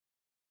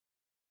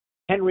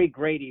Henry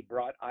Grady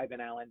brought Ivan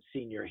Allen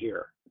Sr.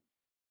 here.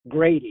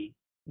 Grady,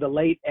 the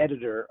late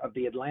editor of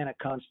the Atlanta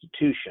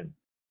Constitution,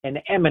 an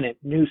eminent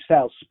New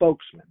South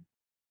spokesman,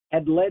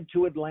 had led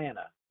to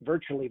Atlanta,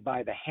 virtually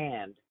by the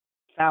hand,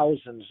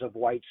 thousands of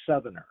white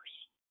Southerners.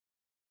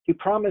 He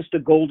promised a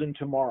golden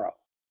tomorrow.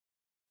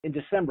 In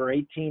December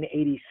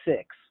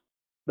 1886,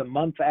 the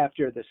month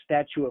after the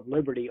Statue of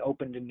Liberty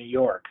opened in New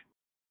York,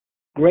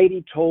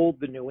 Grady told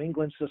the New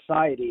England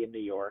Society in New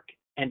York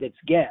and its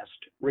guest,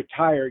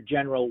 retired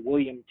General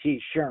William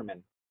T.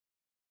 Sherman,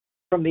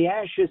 "From the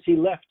ashes he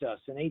left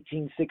us in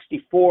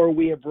 1864,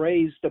 we have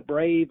raised a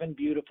brave and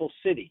beautiful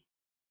city.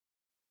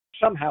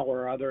 Somehow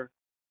or other,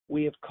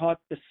 we have caught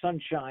the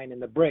sunshine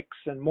in the bricks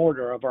and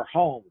mortar of our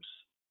homes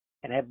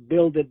and have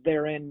builded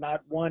therein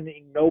not one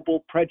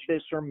ignoble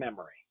prejudice or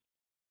memory."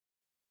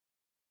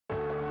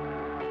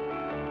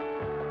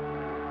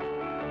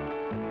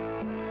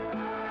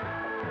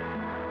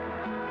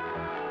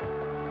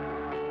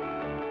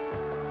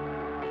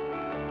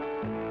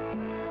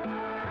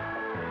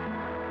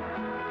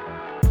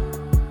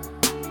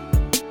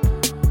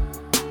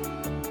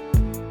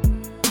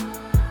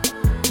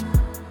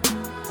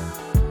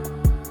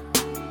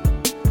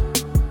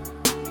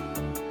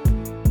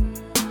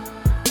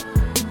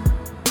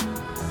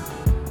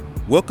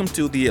 Welcome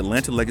to the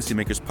Atlanta Legacy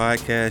Makers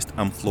Podcast.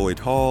 I'm Floyd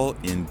Hall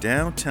in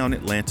downtown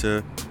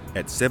Atlanta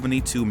at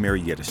 72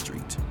 Marietta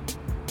Street.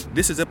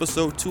 This is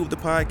episode 2 of the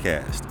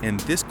podcast,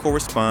 and this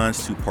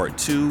corresponds to part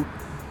 2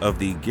 of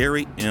the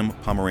Gary M.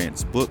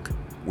 Pomerantz book,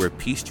 Where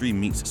Peachtree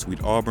Meets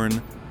Sweet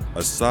Auburn,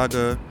 a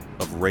saga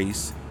of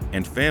race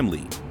and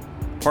family.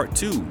 Part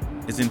 2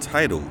 is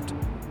entitled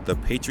The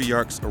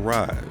Patriarchs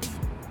Arrive.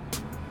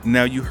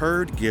 Now, you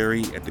heard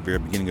Gary at the very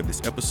beginning of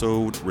this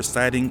episode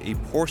reciting a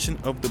portion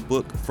of the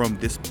book from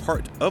this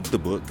part of the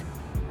book,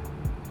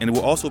 and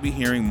we'll also be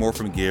hearing more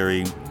from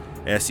Gary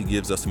as he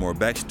gives us more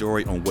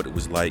backstory on what it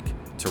was like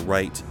to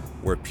write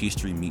Where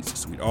Peachtree Meets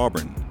Sweet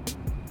Auburn.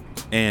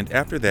 And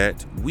after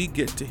that, we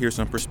get to hear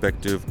some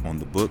perspective on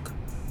the book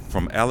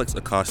from Alex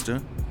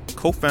Acosta,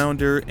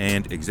 co-founder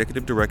and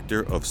executive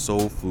director of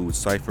Soul Food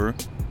Cypher,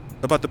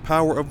 about the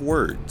power of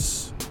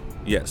words.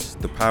 Yes,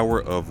 the power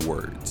of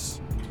words.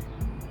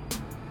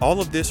 All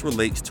of this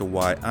relates to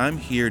why I'm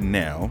here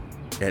now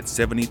at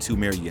 72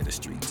 Marietta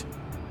Street.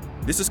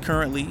 This is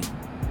currently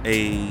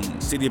a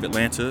City of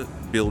Atlanta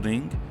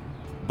building,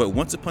 but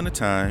once upon a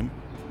time,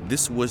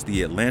 this was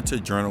the Atlanta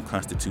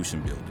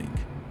Journal-Constitution building.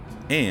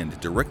 And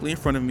directly in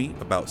front of me,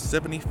 about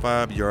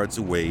 75 yards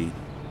away,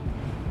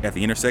 at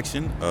the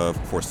intersection of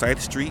Forsyth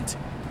Street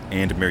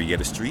and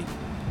Marietta Street,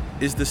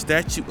 is the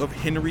statue of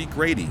Henry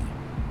Grady,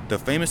 the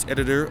famous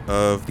editor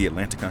of the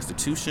Atlanta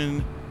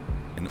Constitution,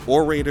 an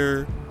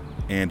orator,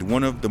 and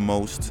one of the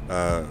most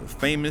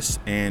famous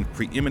and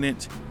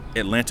preeminent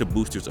Atlanta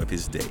boosters of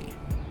his day.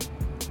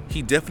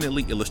 He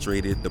definitely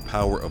illustrated the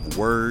power of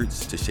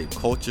words to shape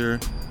culture,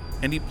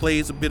 and he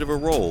plays a bit of a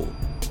role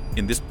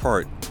in this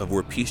part of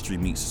Where Peachtree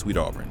Meets Sweet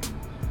Auburn.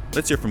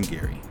 Let's hear from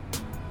Gary.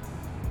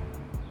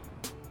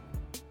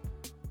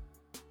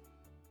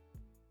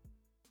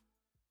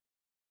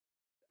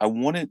 I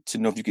wanted to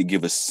know if you could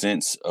give a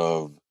sense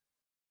of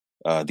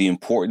the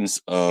importance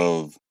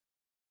of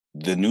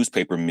the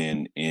newspaper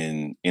men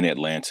in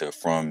Atlanta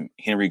from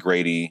Henry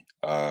Grady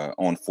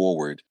on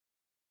forward.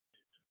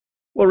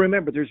 Well,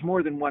 remember, there's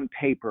more than one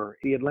paper.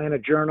 The Atlanta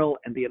Journal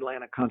and the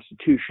Atlanta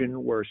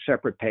Constitution were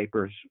separate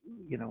papers.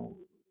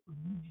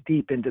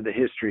 Deep into the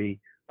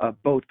history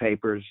of both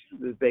papers,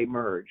 they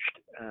merged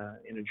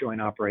in a joint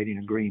operating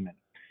agreement.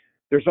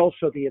 There's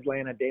also the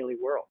Atlanta Daily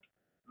World,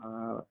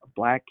 a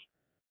Black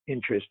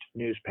interest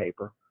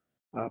newspaper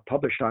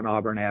published on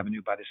Auburn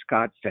Avenue by the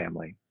Scott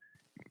family.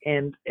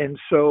 And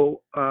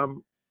so,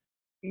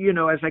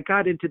 as I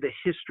got into the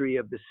history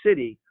of the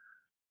city,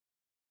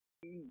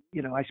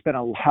 I spent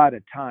a lot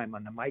of time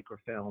on the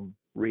microfilm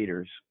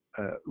readers,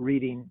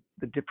 reading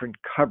the different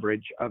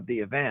coverage of the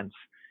events.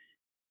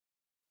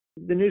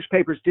 The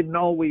newspapers didn't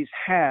always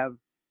have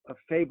a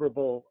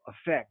favorable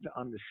effect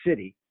on the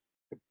city.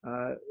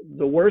 The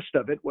worst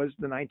of it was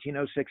the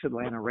 1906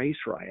 Atlanta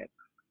race riot,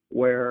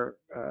 where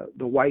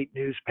the white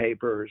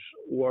newspapers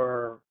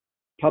were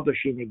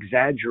publishing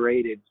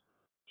exaggerated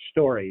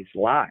stories,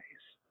 lies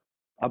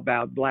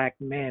about Black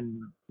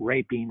men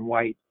raping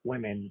white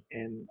women,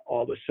 and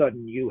all of a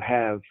sudden you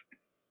have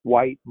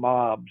white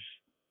mobs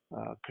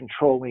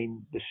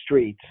controlling the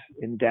streets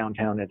in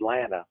downtown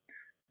Atlanta,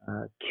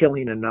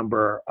 killing a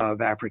number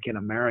of African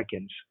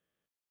Americans.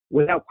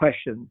 Without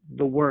question,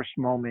 the worst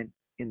moment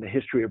in the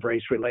history of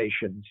race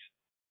relations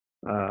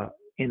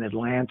in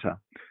Atlanta.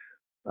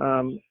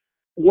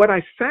 What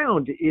I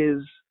found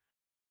is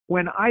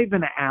when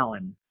Ivan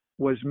Allen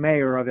was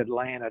mayor of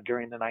Atlanta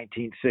during the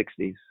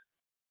 1960s,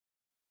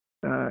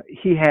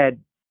 he had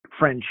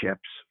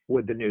friendships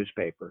with the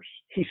newspapers.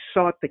 He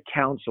sought the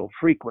counsel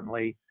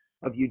frequently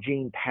of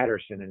Eugene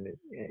Patterson,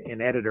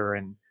 an editor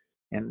and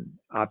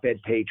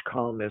op-ed page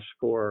columnist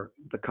for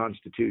the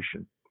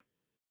Constitution.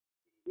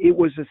 It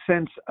was a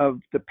sense of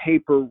the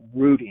paper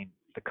rooting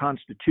the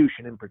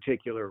Constitution in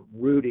particular,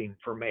 rooting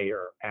for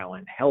Mayor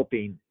Allen,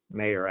 helping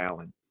Mayor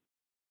Allen.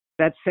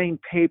 That same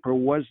paper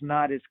was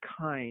not as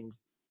kind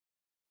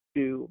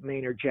to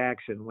Maynard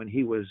Jackson when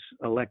he was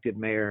elected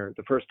mayor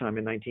the first time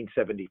in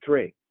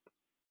 1973,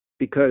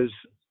 because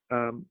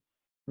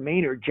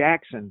Maynard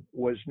Jackson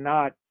was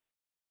not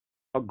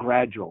a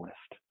gradualist.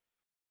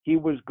 He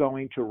was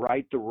going to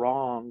right the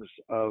wrongs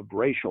of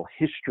racial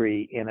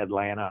history in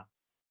Atlanta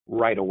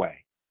right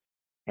away.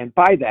 And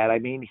by that, I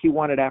mean he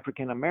wanted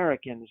African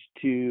Americans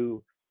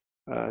to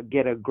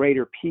get a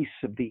greater piece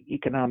of the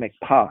economic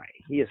pie.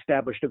 He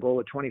established a goal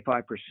of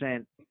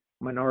 25%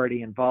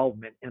 minority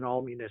involvement in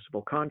all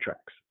municipal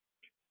contracts.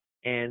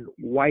 And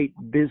white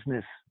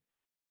business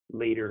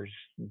leaders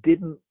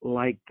didn't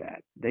like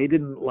that. They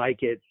didn't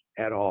like it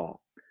at all.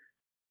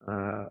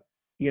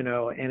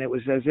 And it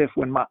was as if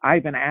when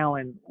Ivan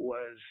Allen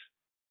was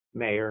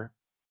mayor,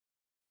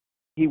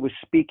 he was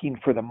speaking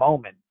for the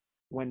moment.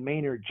 When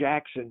Maynard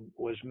Jackson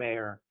was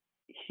mayor,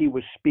 he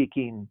was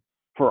speaking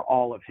for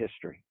all of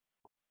history.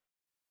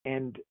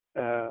 And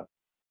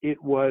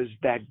it was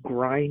that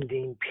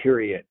grinding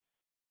period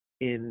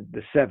in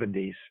the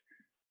 70s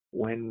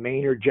when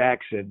Maynard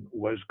Jackson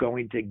was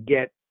going to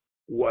get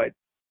what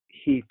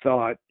he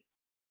thought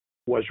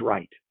was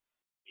right.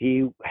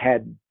 He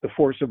had the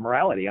force of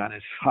morality on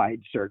his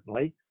side,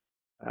 certainly.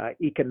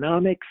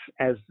 Economics,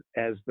 as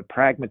the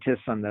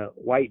pragmatists on the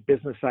white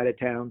business side of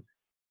town,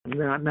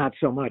 not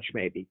so much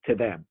maybe to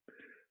them.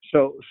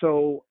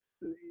 So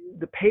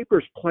the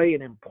papers play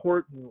an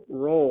important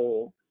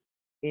role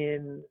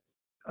in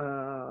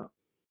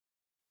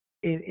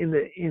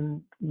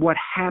what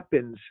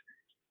happens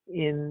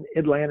in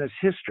Atlanta's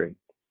history.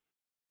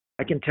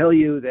 I can tell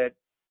you that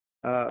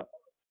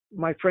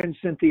my friend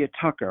Cynthia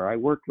Tucker, I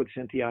worked with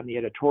Cynthia on the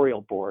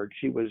editorial board.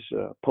 She was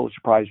a Pulitzer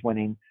Prize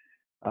winning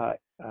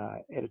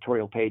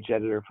editorial page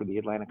editor for the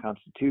Atlanta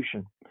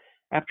Constitution.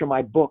 After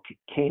my book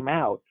came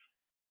out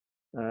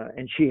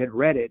and she had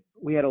read it,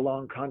 we had a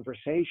long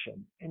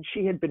conversation. And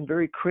she had been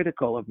very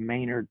critical of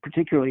Maynard,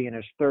 particularly in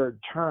his third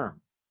term.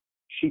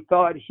 She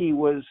thought he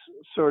was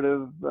sort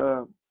of,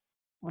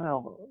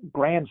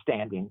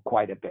 grandstanding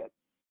quite a bit.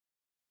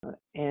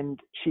 And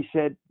she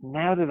said,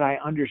 now that I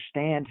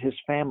understand his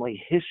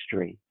family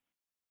history,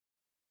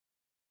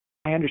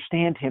 I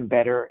understand him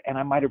better, and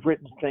I might have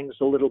written things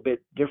a little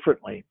bit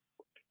differently.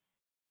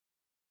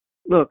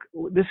 Look,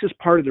 this is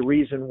part of the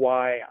reason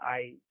why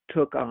I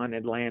took on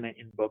Atlanta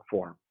in book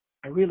form.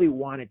 I really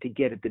wanted to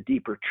get at the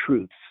deeper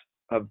truths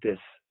of this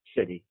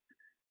city.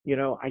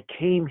 I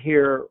came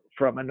here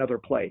from another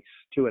place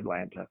to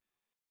Atlanta,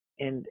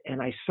 and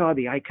I saw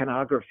the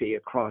iconography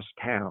across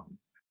town.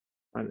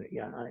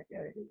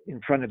 In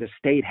front of the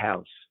State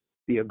House,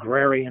 the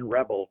agrarian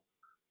rebel,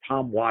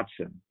 Tom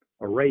Watson,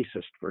 a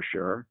racist for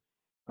sure,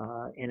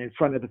 and in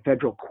front of the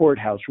federal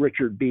courthouse,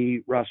 Richard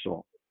B.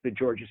 Russell, the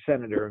Georgia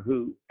senator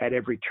who at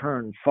every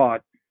turn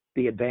fought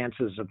the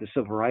advances of the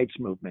civil rights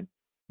movement.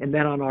 And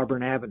then on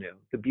Auburn Avenue,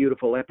 the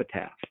beautiful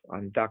epitaph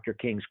on Dr.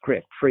 King's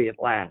crypt, "Free at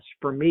Last."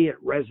 For me,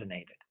 it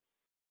resonated.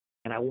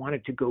 And I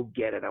wanted to go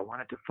get it. I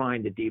wanted to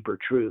find the deeper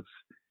truths.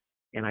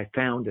 And I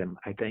found him,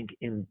 I think,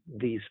 in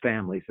these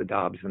families, the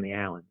Dobbs and the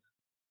Allens.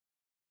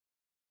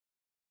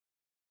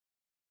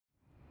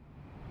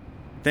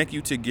 Thank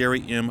you to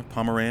Gary M.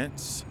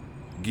 Pomerantz.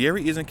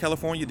 Gary is in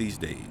California these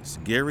days.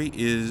 Gary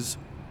is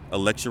a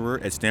lecturer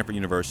at Stanford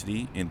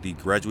University in the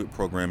graduate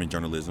program in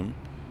journalism,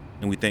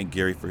 and we thank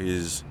Gary for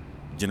his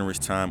generous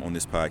time on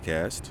this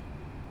podcast.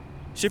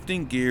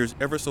 Shifting gears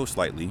ever so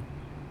slightly,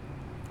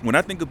 when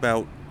I think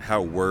about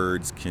how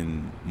words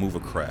can move a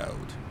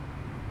crowd,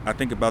 I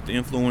think about the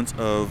influence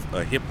of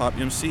a hip-hop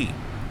MC.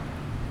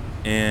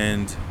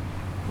 And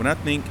when I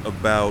think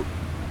about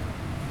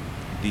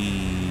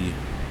the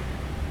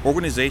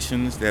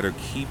organizations that are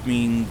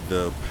keeping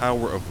the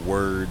power of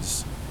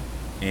words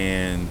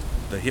and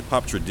the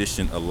hip-hop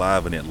tradition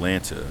alive in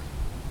Atlanta,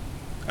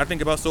 I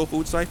think about Soul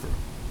Food Cypher.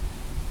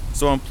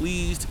 So I'm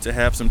pleased to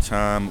have some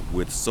time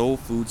with Soul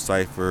Food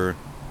Cypher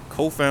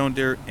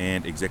co-founder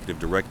and executive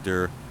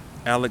director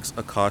Alex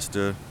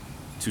Acosta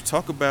to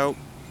talk about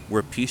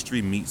where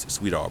Peachtree meets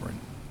Sweet Auburn.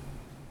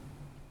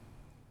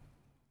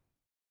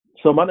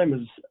 So my name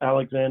is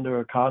Alexander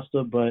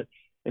Acosta, but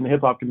in the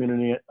hip hop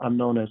community, I'm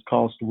known as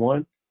Cost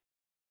One.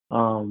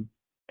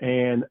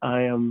 And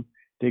I am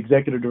the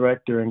executive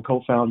director and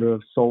co-founder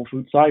of Soul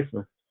Food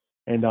Cypher.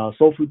 And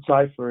Soul Food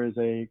Cypher is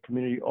a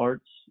community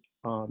arts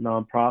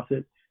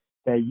nonprofit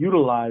that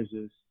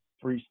utilizes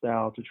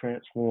freestyle to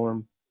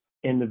transform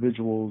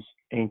individuals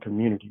and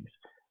communities.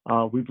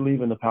 We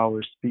believe in the power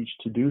of speech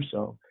to do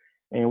so.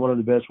 And one of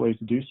the best ways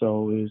to do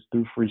so is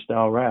through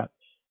freestyle rap.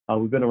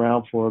 We've been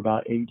around for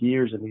about 8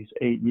 years. In these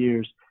 8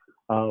 years,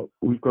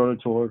 we've grown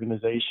into an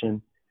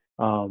organization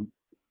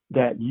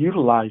that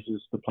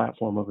utilizes the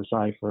platform of a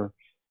cipher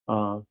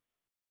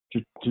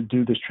to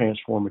do this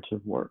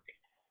transformative work.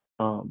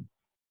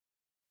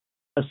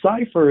 A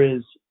cipher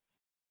is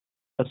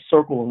a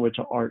circle in which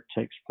art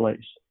takes place.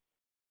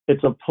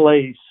 It's a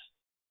place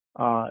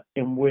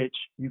in which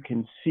you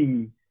can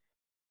see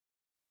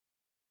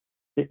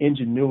the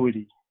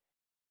ingenuity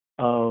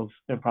of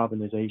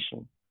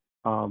improvisation.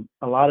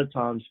 A lot of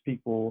times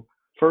people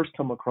first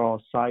come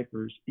across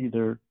ciphers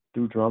either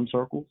through drum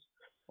circles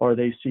or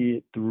they see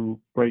it through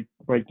break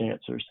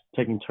dancers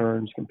taking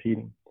turns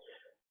competing.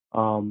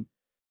 Um,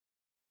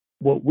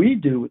 what we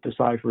do with the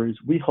cipher is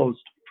we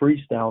host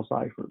freestyle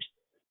ciphers.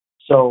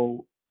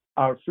 So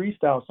our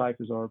freestyle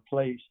ciphers are a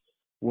place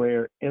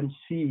where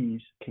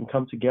MCs can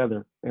come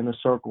together in a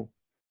circle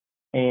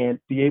and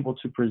be able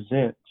to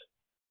present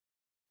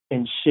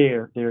and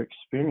share their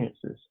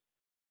experiences.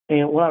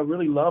 And what I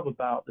really love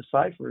about the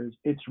cipher is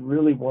it's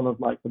really one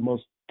of like the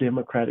most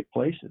democratic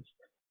places.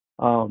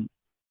 Um,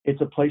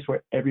 it's a place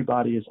where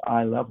everybody is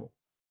eye level.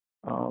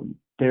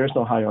 There is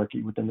no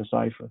hierarchy within the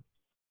cipher.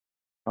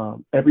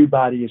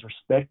 Everybody is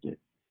respected.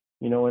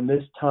 You know, in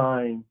this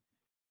time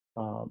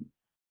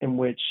in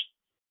which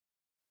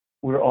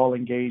we're all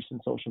engaged in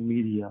social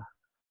media,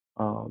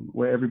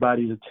 where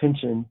everybody's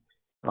attention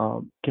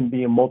can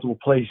be in multiple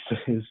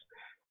places.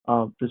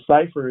 The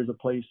cipher is a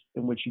place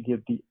in which you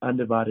give the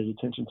undivided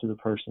attention to the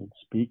person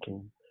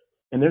speaking.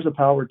 And there's a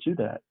power to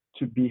that,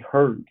 to be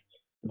heard,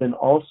 then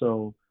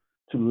also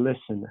to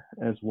listen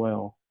as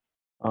well.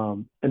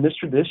 And this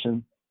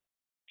tradition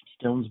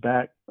stems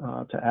back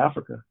to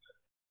Africa.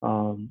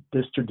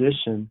 This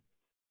tradition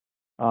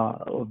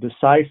of the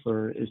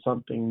cipher is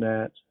something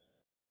that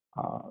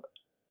uh,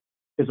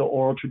 is an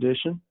oral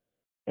tradition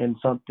and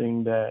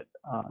something that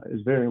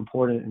is very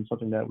important and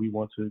something that we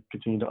want to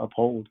continue to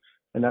uphold.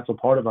 And that's a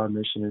part of our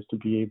mission, is to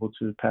be able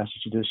to pass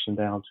the tradition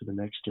down to the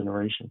next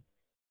generation.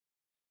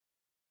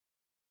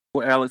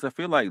 Well, Alex, I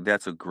feel like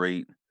that's a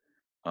great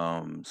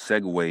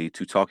segue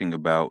to talking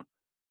about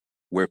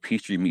where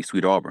Peachtree meets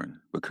Sweet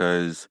Auburn,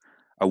 because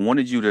I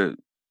wanted you to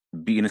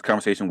be in this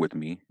conversation with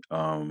me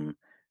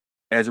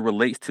as it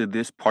relates to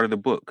this part of the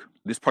book.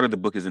 This part of the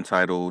book is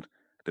entitled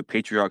 "The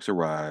Patriarchs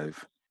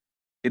Arrive."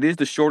 It is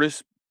the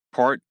shortest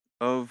part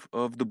of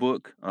the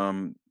book,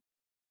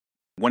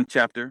 one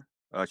chapter,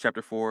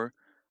 chapter 4.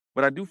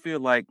 But I do feel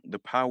like the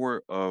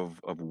power of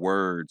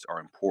words are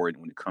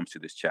important when it comes to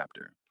this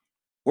chapter.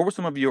 What were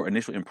some of your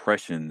initial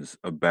impressions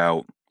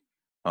about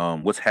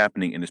what's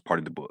happening in this part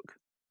of the book?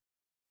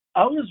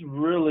 I was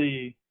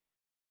really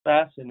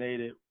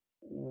fascinated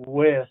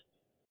with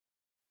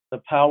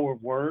the power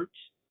of words,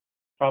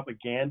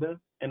 propaganda,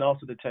 and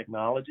also the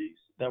technologies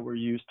that were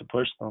used to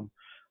push them.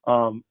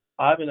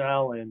 Ivan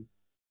Allen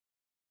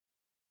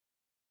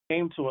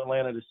came to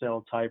Atlanta to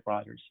sell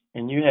typewriters,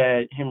 and you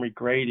had Henry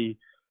Grady,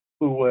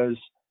 who was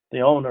the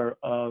owner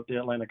of the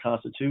Atlanta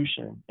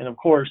Constitution. And of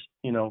course,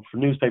 you know, for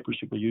newspapers,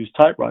 people use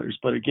typewriters.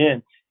 But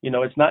again, you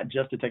know, it's not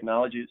just the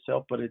technology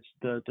itself, but it's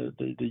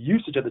the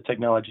usage of the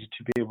technology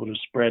to be able to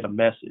spread a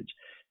message.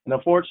 And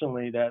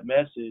unfortunately, that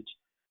message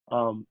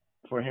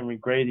for Henry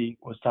Grady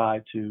was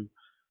tied to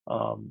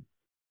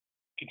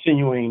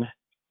continuing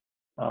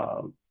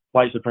uh,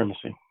 white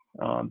supremacy.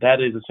 That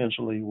is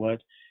essentially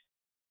what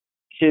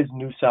his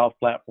New South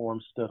platform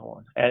stood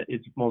on at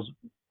its most,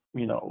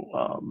 you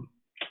know,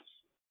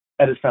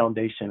 at its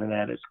foundation and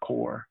at its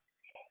core.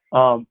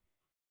 Um,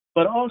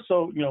 but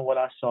also, you know, what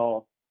I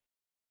saw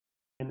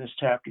in this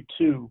chapter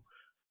too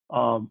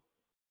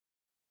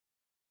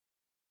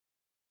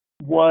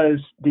was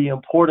the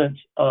importance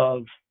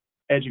of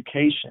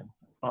education,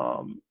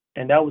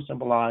 and that was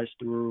symbolized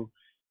through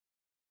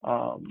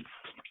um,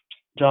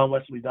 John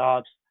Wesley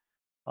Dobbs'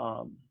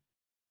 um,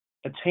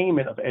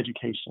 attainment of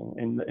education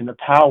and the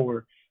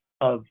power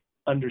of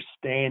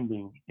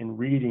understanding and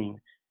reading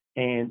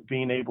and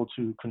being able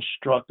to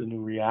construct a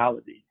new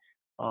reality.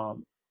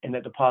 And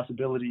that the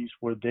possibilities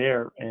were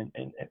there and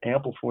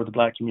ample for the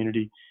Black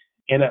community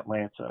in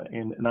Atlanta.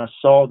 And I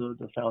saw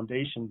the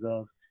foundations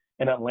of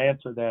an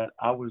Atlanta that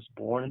I was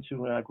born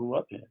into and I grew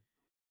up in.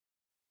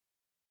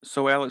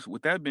 So, Alex,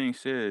 with that being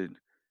said,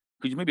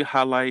 could you maybe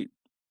highlight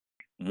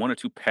one or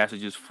two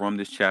passages from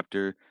this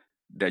chapter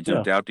that Yeah,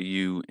 jumped out to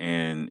you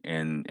and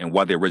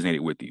why they resonated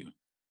with you?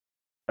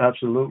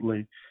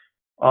 absolutely.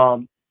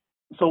 Um,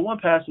 so one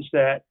passage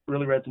that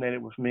really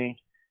resonated with me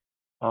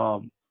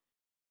um,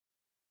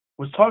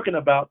 was talking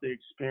about the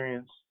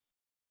experience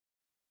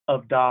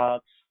of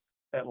Dobbs'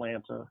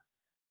 Atlanta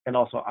and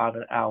also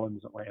Ivan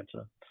Allen's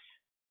Atlanta.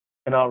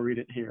 And I'll read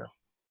it here.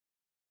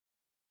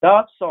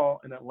 Dobbs saw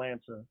an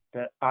Atlanta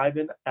that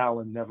Ivan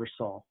Allen never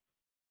saw.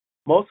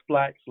 Most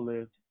blacks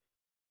lived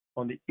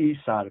on the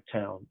east side of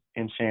town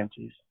in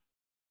shanties.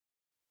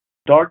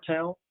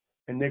 Darktown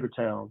and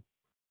Niggertown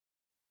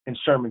and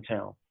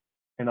Shermantown,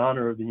 in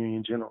honor of the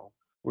Union General,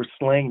 were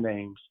slang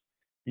names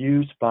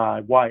used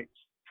by whites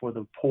for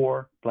the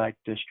poor black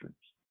districts.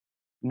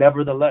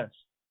 Nevertheless,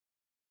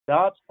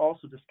 Dobbs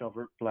also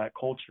discovered black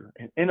culture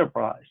and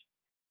enterprise,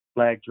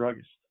 black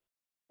druggists,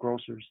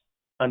 grocers,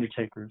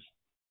 undertakers,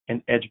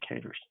 and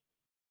educators.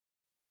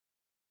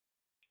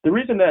 The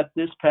reason that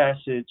this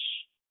passage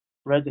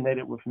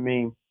resonated with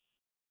me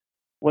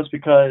was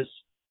because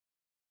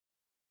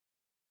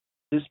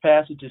this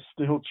passage is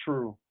still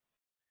true.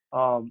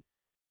 Um,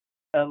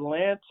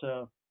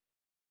 Atlanta,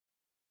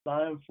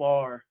 by and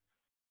far,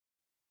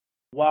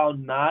 while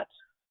not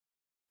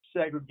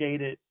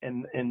segregated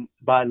and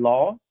by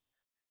law,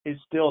 it's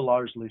still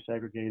largely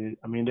segregated.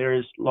 I mean, there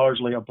is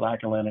largely a black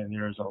Atlanta and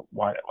there is a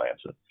white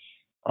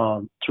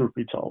Atlanta, truth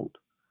be told.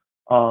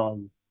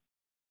 Um,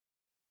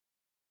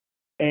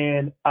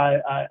 and I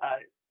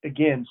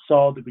again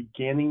saw the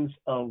beginnings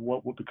of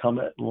what would become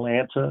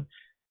Atlanta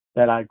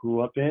that I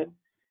grew up in,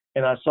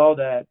 and I saw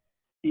that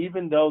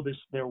even though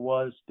there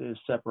was this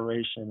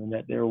separation and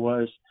that there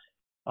was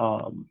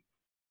um,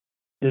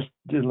 this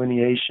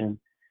delineation,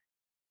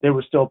 there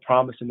was still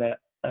promise in that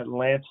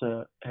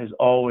Atlanta has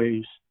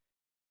always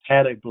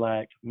had a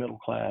black middle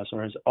class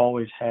or has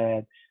always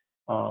had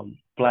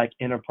black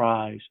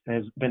enterprise,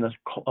 has been a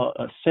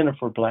center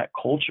for black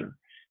culture.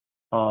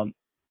 Um,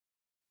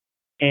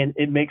 and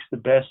it makes the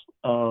best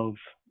of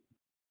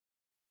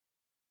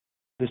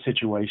the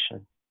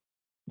situation.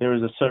 There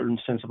is a certain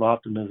sense of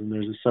optimism.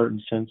 There's a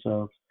certain sense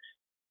of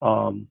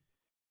um,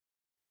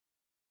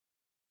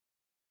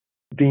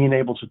 being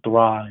able to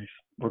thrive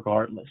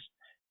regardless,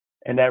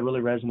 and that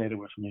really resonated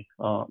with me.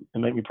 It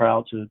made me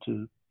proud to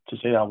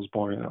say I was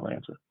born in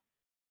Atlanta.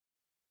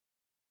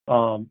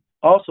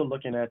 Also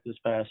looking at this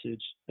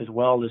passage as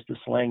well as the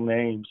slang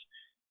names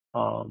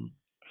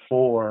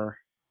for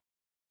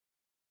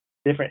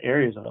different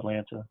areas of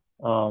Atlanta.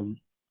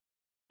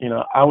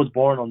 I was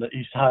born on the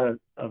east side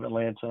of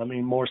Atlanta. I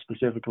mean, more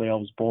specifically, I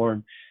was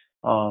born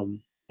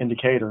in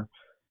Decatur,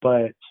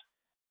 but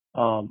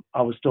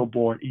I was still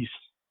born east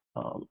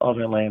of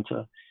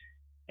Atlanta.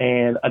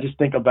 And I just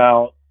think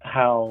about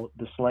how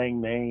the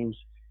slang names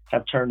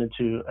have turned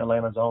into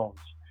Atlanta zones,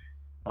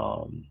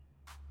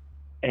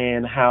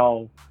 and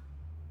how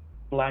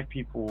Black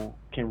people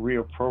can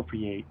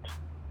reappropriate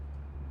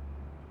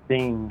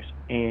things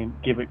and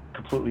give it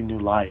completely new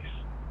life.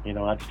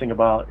 I just think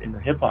about in the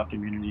hip hop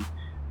community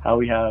how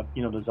we have,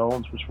 the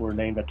zones which were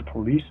named after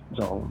police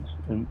zones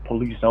and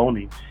police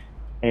zoning,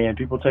 and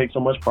people take so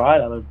much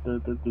pride out of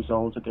the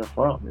zones that they're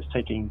from. It's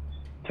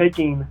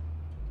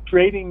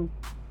creating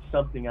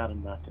something out of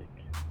nothing,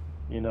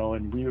 and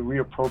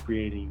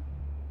reappropriating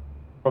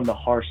from the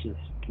harshest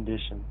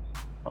conditions,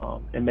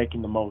 and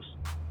making the most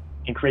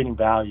and creating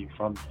value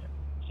from that.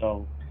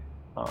 So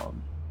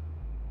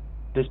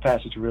this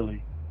passage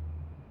really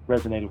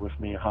resonated with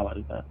me and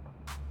highlighted that.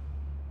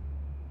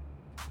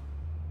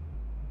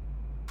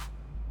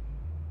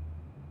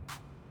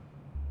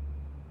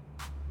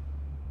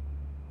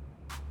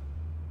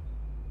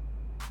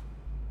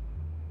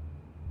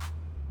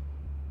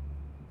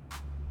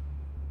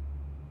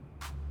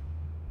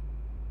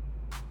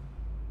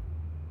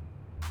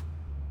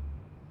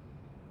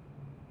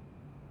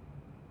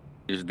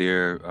 Is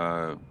there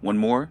one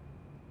more?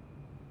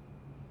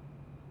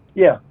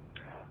 Yeah.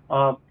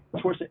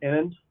 Towards the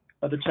end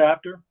of the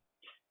chapter,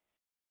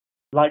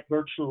 like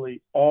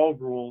virtually all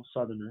rural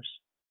Southerners,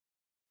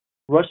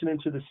 rushing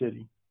into the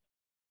city,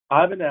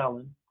 Ivan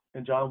Allen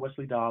and John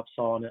Wesley Dobbs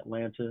saw in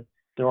Atlanta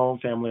their own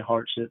family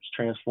hardships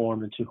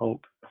transformed into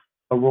hope,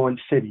 a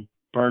ruined city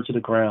burned to the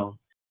ground,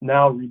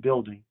 now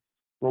rebuilding,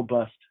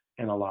 robust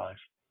and alive.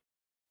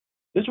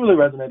 This really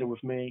resonated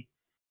with me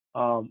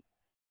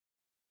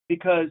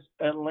because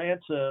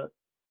Atlanta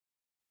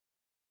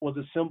was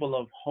a symbol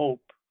of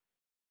hope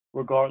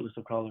regardless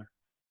of color.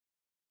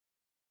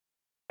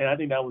 And I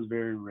think that was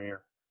very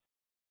rare.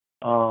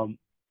 And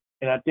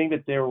I think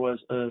that there was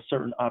a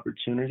certain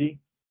opportunity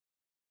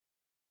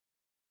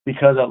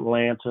because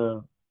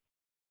Atlanta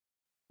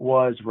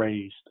was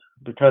raised,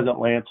 because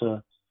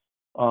Atlanta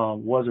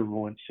was a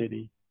ruined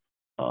city.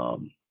 I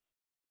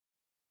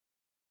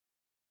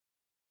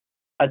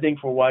think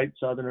for white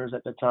Southerners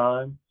at the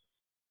time,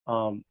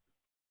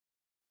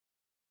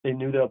 they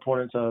knew the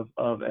importance of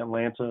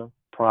Atlanta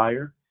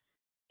prior,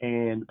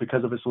 and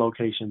because of its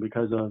location,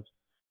 because of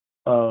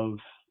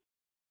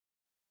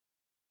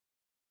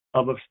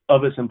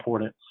its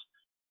importance,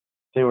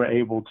 they were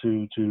able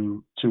to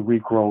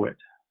regrow it,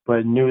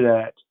 but knew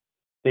that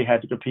they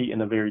had to compete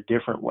in a very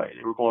different way.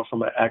 They were going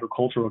from an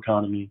agricultural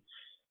economy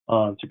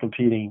to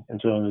competing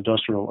into an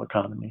industrial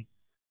economy.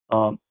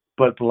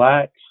 But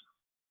Blacks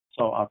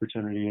saw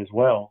opportunity as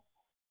well,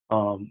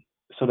 so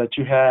that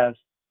you have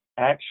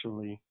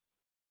actually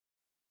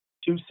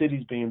two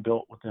cities being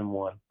built within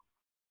one.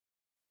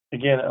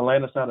 Again,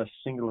 Atlanta's not a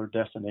singular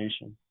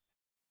destination.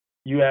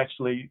 You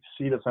actually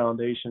see the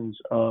foundations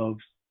of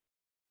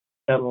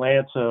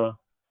Atlanta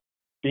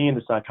being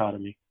the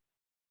dichotomy.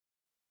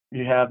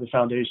 You have the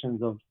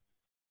foundations of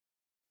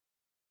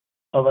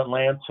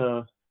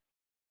Atlanta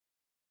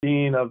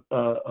being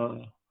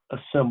a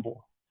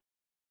symbol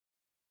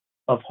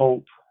of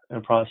hope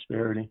and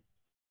prosperity,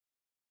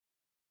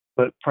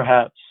 but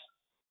perhaps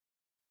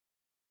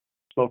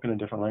spoken in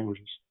different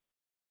languages.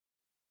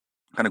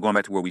 Kind of going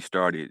back to where we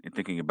started and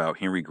thinking about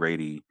Henry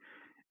Grady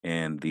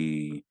and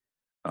the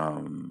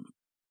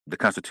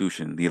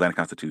Constitution, the Atlanta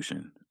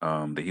Constitution,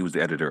 that he was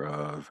the editor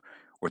of,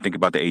 or think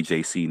about the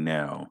AJC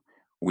now.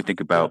 We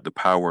think about the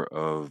power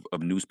of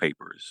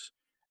newspapers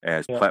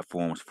as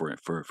platforms for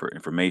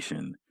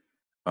information.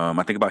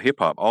 I think about hip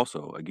hop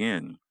also,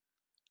 again,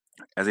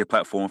 as a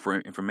platform for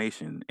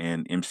information,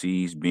 and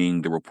MCs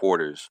being the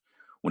reporters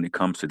when it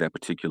comes to that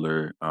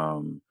particular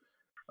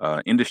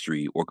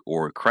industry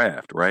or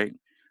craft, right?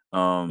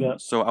 Yeah.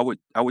 So I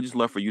would just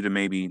love for you to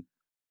maybe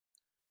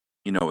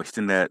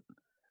extend that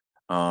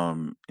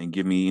and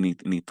give me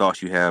any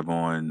thoughts you have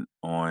on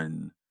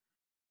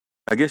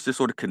I guess just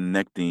sort of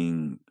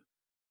connecting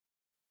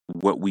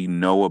what we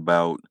know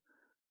about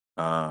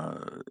uh,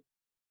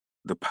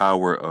 the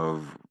power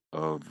of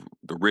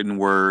the written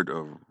word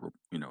of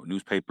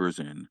newspapers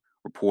and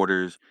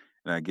reporters,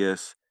 and I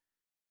guess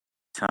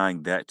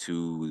tying that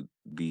to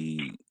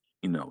the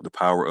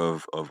power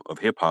of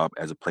hip hop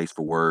as a place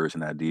for words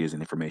and ideas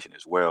and information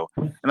as well.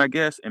 And I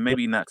guess, and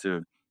maybe not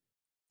to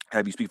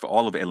have you speak for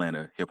all of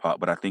Atlanta hip hop,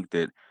 but I think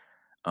that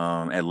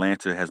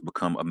Atlanta has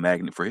become a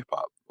magnet for hip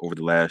hop over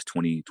the last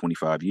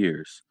 20-25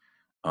 years.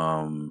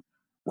 Um,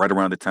 right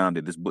around the time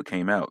that this book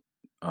came out,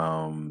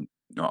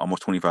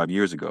 almost 25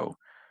 years ago.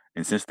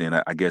 And since then,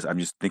 I guess I'm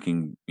just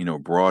thinking,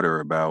 broader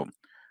about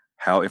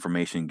how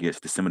information gets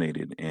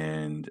disseminated,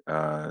 and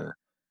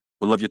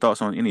would love your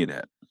thoughts on any of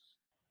that.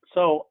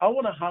 So I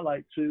want to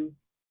highlight two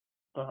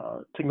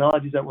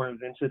technologies that were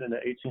invented in the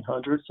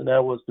 1800s, and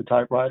that was the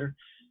typewriter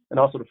and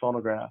also the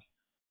phonograph.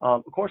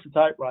 Of course, the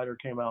typewriter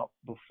came out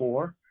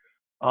before,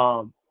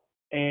 um,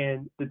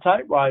 and the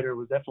typewriter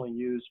was definitely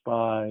used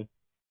by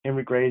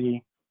Henry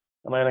Grady,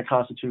 Atlanta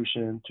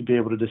Constitution, to be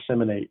able to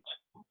disseminate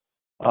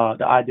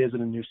the ideas of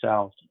the New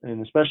South,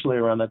 and especially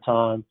around that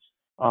time.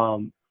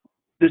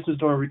 This is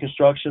during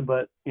Reconstruction,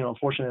 but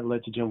unfortunately, it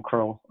led to Jim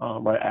Crow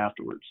right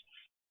afterwards.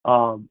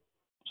 Um,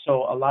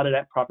 so a lot of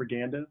that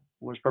propaganda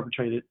was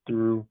perpetrated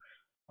through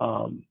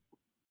um,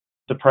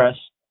 the press.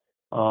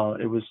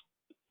 It was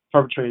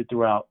perpetrated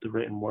throughout the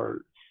written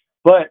word.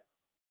 But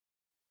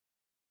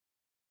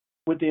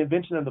with the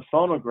invention of the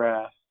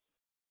phonograph,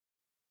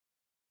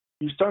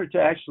 you started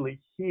to actually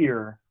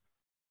hear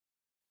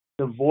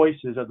the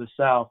voices of the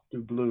South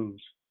through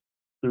blues,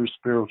 through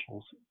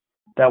spirituals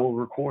that were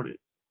recorded.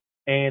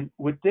 And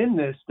within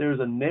this, there's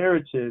a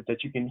narrative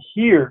that you can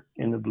hear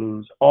in the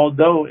blues,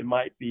 although it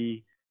might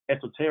be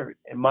esoteric,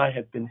 it might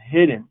have been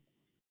hidden.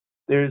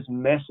 There's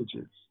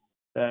messages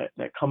that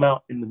come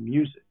out in the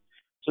music.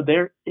 So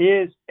there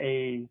is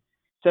a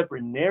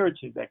separate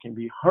narrative that can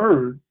be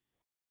heard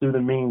through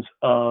the means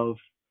of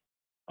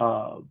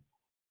uh,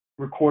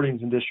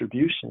 recordings and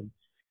distribution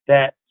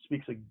that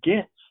speaks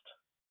against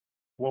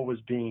what was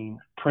being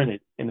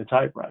printed in the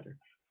typewriter,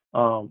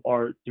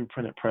 or through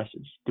printed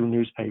presses, through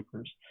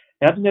newspapers.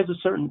 And I think there's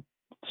a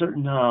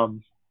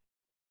certain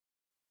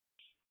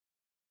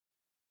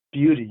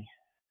beauty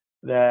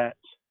that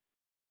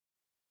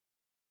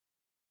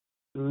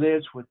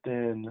lives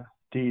within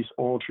these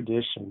oral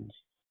traditions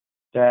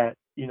that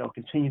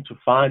continue to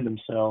find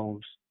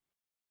themselves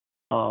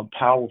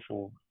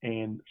powerful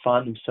and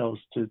find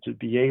themselves to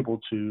be able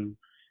to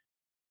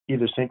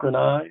either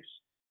synchronize,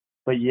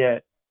 but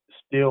yet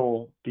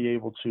still be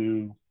able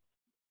to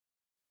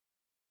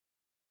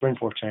bring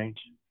forth change.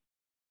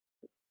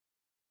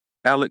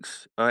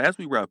 Alex, as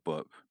we wrap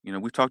up,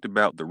 we've talked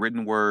about the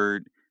written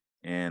word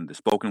and the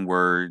spoken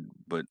word,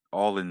 but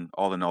all,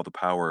 the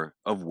power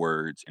of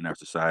words in our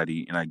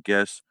society. And I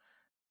guess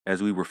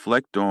as we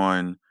reflect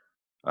on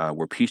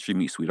where Peachtree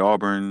meets Sweet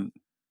Auburn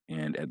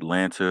and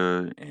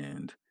Atlanta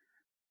and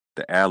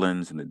the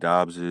Allens and the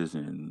Dobbses,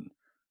 and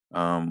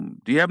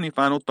do you have any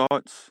final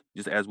thoughts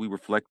just as we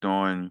reflect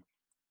on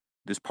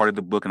this part of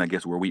the book, and I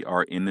guess where we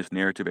are in this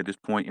narrative at this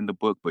point in the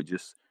book, but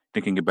just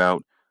thinking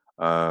about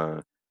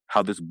uh,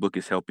 how this book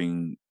is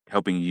helping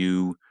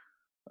you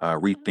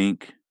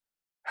rethink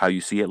how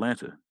you see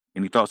Atlanta.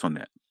 Any thoughts on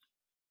that?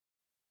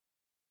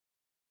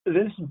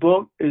 This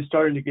book is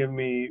starting to give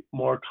me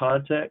more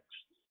context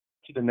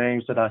to the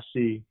names that I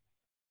see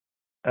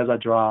as I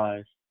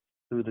drive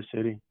through the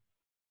city.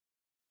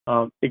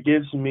 It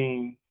gives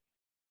me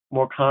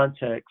more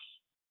context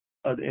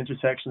of the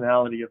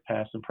intersectionality of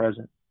past and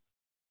present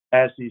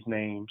as these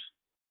names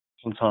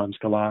sometimes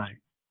collide,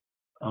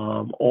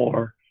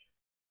 or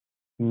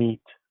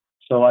meet.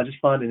 So I just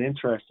find it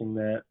interesting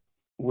that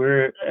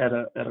we're at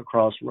a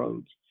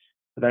crossroads.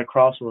 But that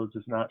crossroads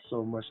is not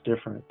so much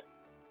different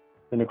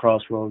than the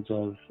crossroads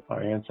of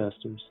our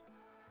ancestors.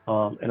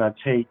 And I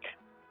take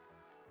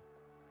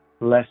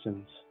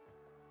lessons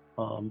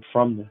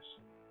from this,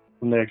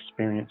 from their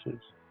experiences.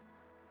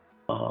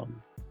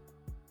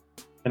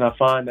 And I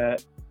find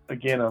that,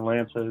 again,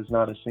 Atlanta is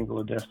not a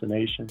singular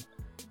destination.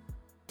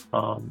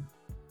 And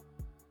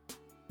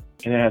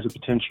it has a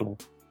potential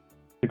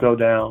to go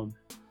down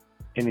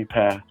any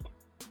path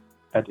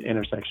at the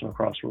intersection of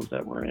crossroads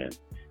that we're in.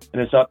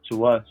 And it's up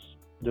to us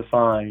to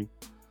define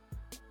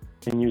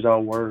and use our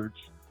words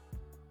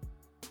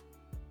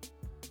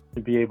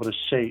to be able to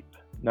shape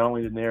not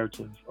only the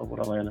narrative of what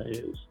Atlanta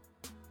is,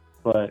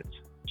 but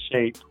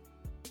shape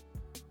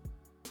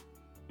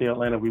the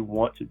Atlanta we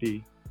want to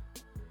be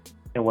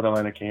and what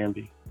Atlanta can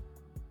be.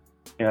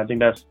 And I think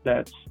that's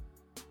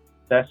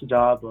the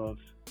job of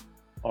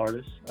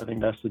artists. I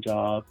think that's the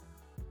job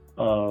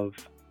of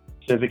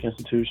civic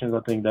institutions.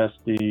 I think that's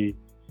the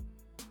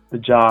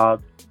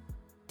job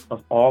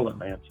of all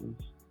Atlantans.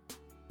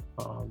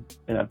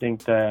 And I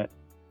think that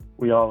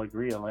we all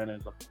agree Atlanta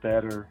is a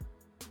better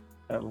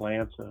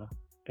Atlanta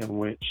in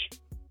which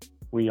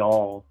we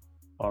all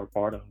are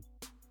part of,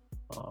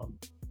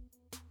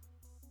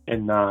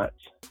 and not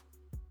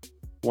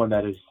one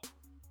that is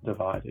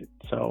divided.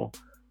 So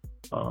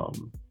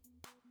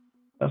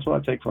that's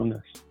what I take from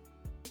this.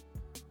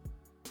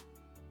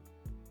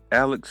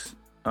 Alex,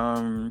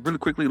 really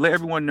quickly, let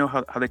everyone know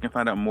how they can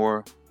find out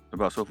more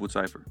about Soul Food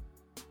Cypher.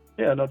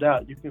 Yeah, no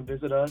doubt. You can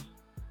visit us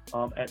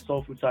at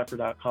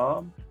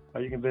soulfoodcypher.com,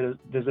 or you can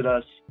visit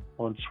us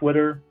on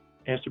Twitter,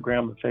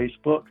 Instagram, and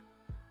Facebook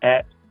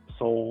at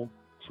Soul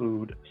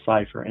Food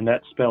Cypher, and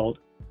that's spelled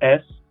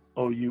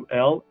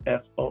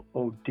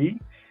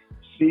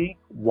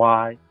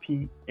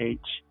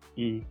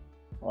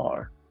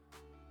SOULFOODCYPHER.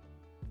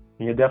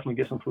 And you'll definitely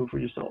get some food for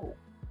your soul.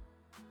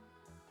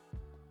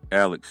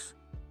 Alex,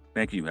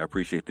 thank you. I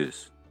appreciate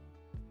this.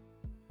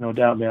 No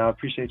doubt, man. I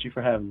appreciate you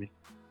for having me.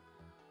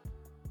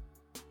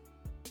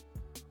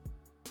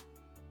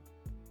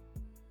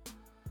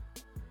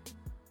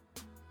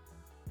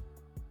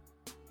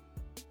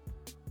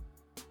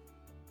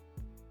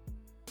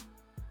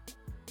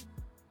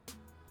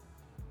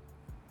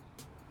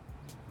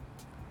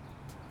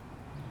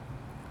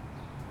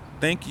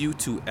 Thank you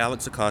to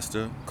Alex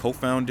Acosta,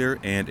 co-founder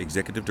and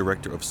executive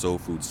director of Soul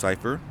Food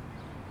Cypher.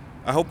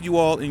 I hope you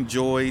all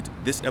enjoyed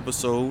this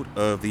episode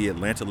of the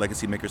Atlanta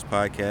Legacy Makers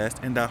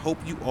podcast, and I hope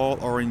you all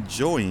are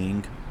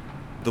enjoying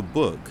the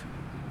book,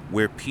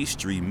 Where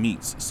Peachtree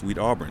Meets Sweet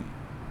Auburn.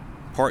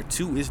 Part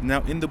 2 is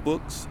now in the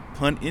books,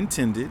 pun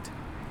intended,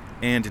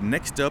 and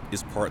next up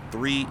is Part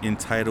 3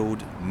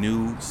 entitled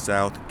New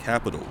South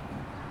Capital.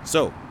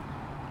 So,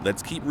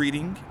 let's keep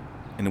reading,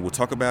 and then we'll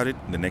talk about it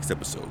in the next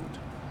episode.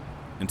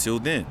 Until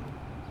then,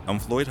 I'm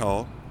Floyd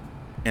Hall,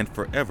 and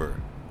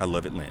forever I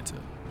love Atlanta.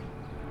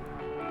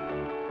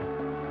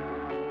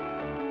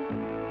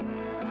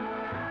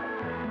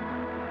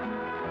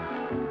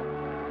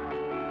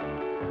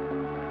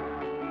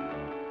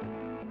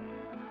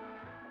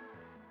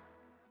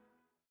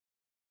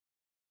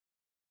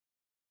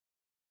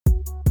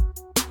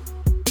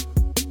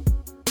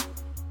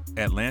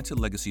 Atlanta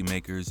Legacy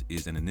Makers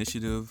is an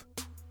initiative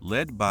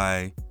led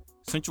by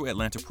Central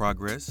Atlanta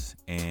Progress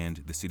and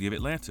the City of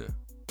Atlanta.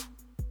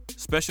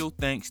 Special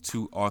thanks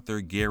to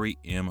author Gary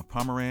M.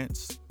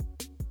 Pomerantz,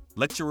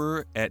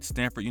 lecturer at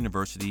Stanford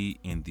University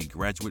in the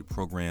graduate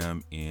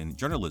program in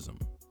journalism.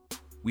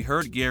 We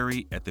heard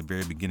Gary at the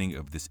very beginning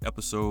of this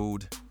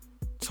episode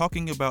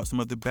talking about some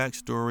of the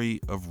backstory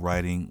of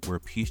writing Where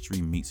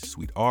Peachtree Meets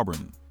Sweet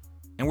Auburn.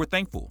 And we're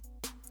thankful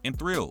and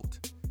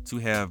thrilled to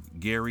have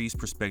Gary's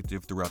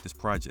perspective throughout this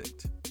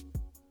project.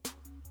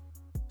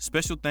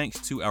 Special thanks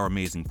to our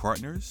amazing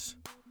partners,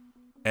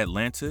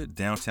 Atlanta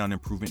Downtown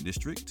Improvement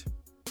District,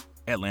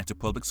 Atlanta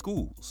Public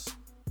Schools,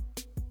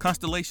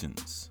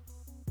 Constellations,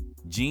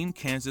 Gene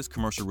Kansas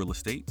Commercial Real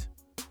Estate,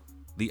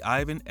 the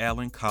Ivan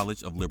Allen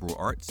College of Liberal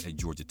Arts at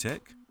Georgia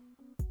Tech,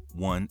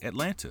 One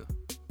Atlanta,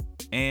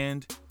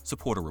 and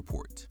Supporter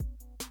Report.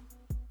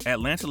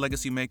 Atlanta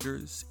Legacy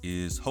Makers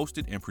is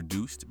hosted and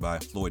produced by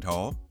Floyd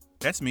Hall.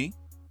 That's me.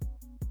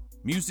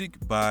 Music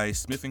by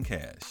Smith &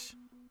 Cash.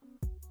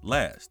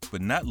 Last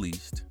but not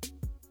least,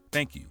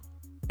 thank you,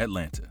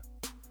 Atlanta.